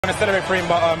I want to celebrate for him,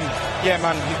 but yeah,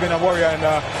 man, he's been a warrior, and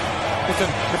listen,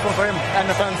 this one for him and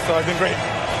the fans, so it's been great.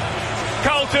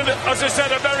 Carlton, as I said,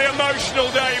 a very emotional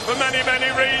day for many, many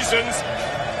reasons.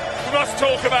 We must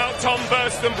talk about Tom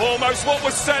first and foremost. What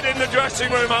was said in the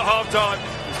dressing room at half-time?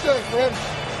 It's good for him.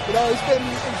 You know, it's been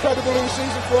incredible all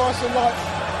season for us, and like,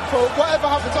 for whatever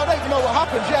happens, I don't even know what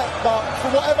happened yet, but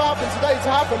for whatever happened today to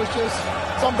happen, it's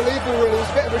unbelievable, really. It's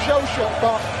a bit of a shell shock,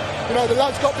 but you know, the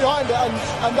lads got behind it,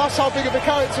 and that's how big of a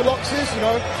character Locks is, you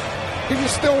know. He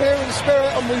was still here in spirit,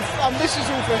 and this is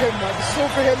all for him, man. This is all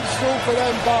for him, this is all for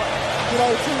them, but, you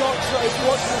know, to Locks, if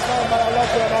you're watching this now, mate, I love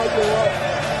you, and I hope you're right.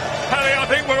 Pelly, I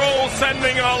think we're all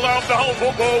sending our love, the whole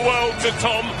football world, to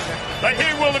Tom. That he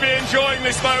will be enjoying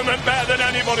this moment better than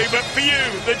anybody, but for you,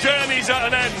 the journey's at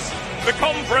an end. The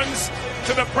conference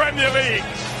to the Premier League.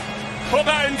 Put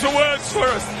that into words for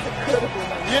us.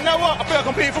 You know what? I feel like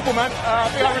I'm playing football, man. I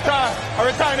think I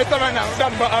retire in the summer now. I'm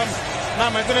done, but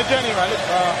nah, man, it's been a journey, man.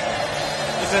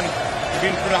 Listen, you've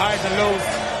been through the highs and lows,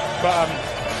 but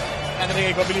and I think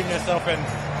you got to believe in yourself, and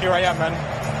here I am, man.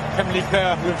 Premier League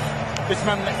player with this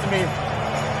man next to me,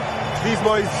 these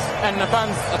boys and the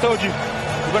fans. I told you,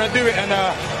 we're gonna do it, and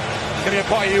it's gonna be a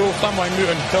party all summer in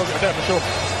Luton. So I'll there for sure.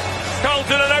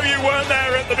 Carlton, I know you weren't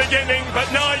there at the beginning, but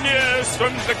 9 years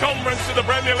from the conference to the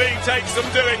Premier League takes some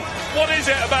doing. What is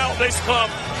it about this club?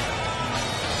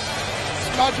 It's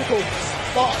magical.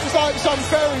 Like, it's like some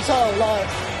fairy tale. Like,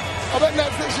 I bet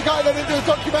Netflix should go and do a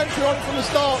documentary on it from the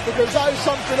start, because that is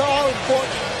something that I would watch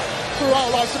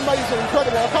throughout. Like, it's amazing,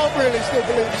 incredible. I can't really still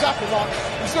believe it's happened. Like,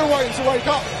 I'm still waiting to wake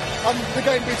up and the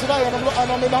game be today, and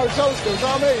I'm in the hotel still. You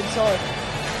know what I mean? So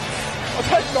I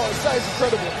take it on. It's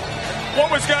incredible. What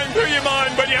was going through your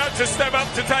mind when you had to step up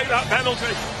to take that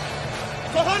penalty?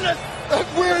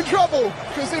 We're in trouble,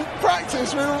 because in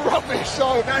practice we were rubbish.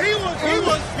 So now he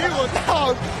was. No,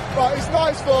 but it's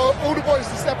nice for all the boys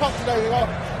to step up today. You know,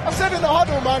 I said in the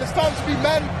huddle, man, it's time to be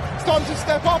men. It's time to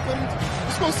step up, and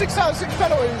we scored 6 out of 6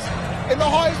 penalties in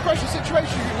the highest pressure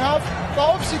situation you can have. But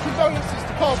obviously, condolences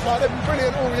to Cobb, like, they've been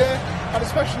brilliant all year, and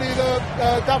especially the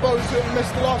Dabos who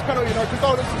missed the last penalty. You know,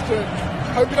 condolences to him.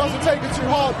 Hope he doesn't take it too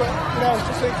hard, but you know, it's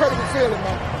just an incredible feeling,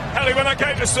 man. Pelly, when I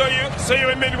came to see you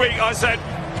in midweek, I said,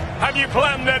 have you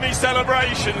planned any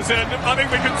celebrations? And I think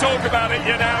we can talk about it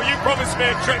here now. You promised me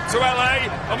a trip to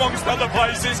LA, amongst other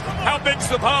places. How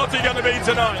big's the party going to be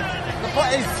tonight? The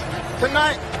party's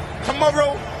tonight,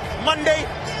 tomorrow, Monday,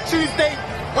 Tuesday,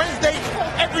 Wednesday,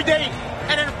 every day,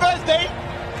 and then Thursday,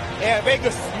 yeah,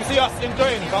 Vegas. You see us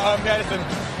enjoying, but yeah, listen.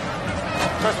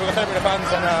 First we're gonna celebrate the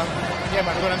fans, and yeah,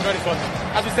 man, we're gonna enjoy this one.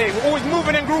 As we say, we're always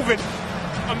moving and grooving.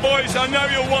 And boys, I know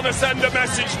you'll want to send a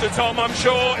message to Tom. I'm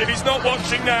sure if he's not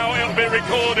watching now, it'll be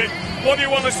recorded. What do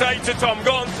you want to say to Tom?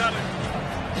 Go on, tell him.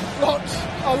 Locks,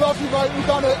 I love you, mate. We've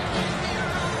done it.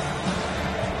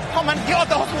 Come on, get out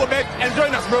the hospital bed and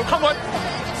join us, bro. Come on.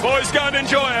 Boys, go and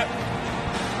enjoy it.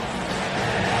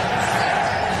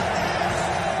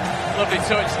 Lovely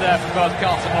touch there from both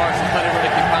Carlton Morris and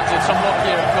Pelly-Ruddock and Mpanzu. Tom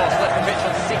Lockyer, of course, left the pitch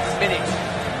on 6 minutes.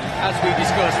 As we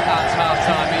discussed at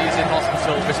half-time, he is in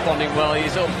hospital, responding well.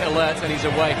 He's up, alert, and he's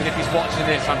awake. And if he's watching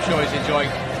this, I'm sure he's enjoying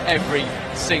every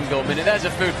single minute. There's a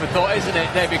food for thought, isn't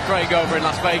it? David Craig over in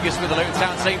Las Vegas with the Luton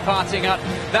Town team partying at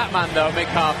that man, though, Mick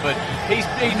Harford.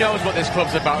 He knows what this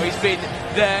club's about. He's been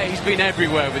there, he's been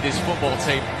everywhere with his football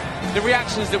team. The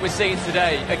reactions that we're seeing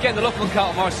today, again, the look on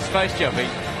Carlton Morris's face, Joby,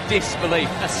 disbelief.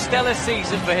 A stellar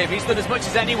season for him. He's done as much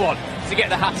as anyone to get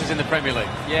the Hatters in the Premier League.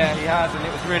 Yeah, he has, and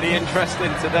it was really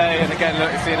interesting today. And again, look,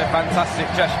 you're seeing a fantastic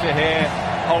gesture here,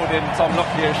 holding Tom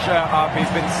Lockyer's shirt up. He's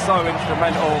been so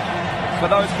instrumental for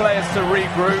those players to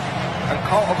regroup, and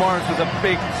Carlton Morris was a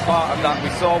big part of that.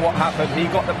 We saw what happened.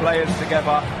 He got the players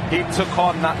together. He took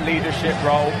on that leadership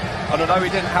role, and although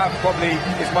he didn't have probably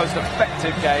his most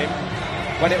effective game,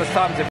 when it was time to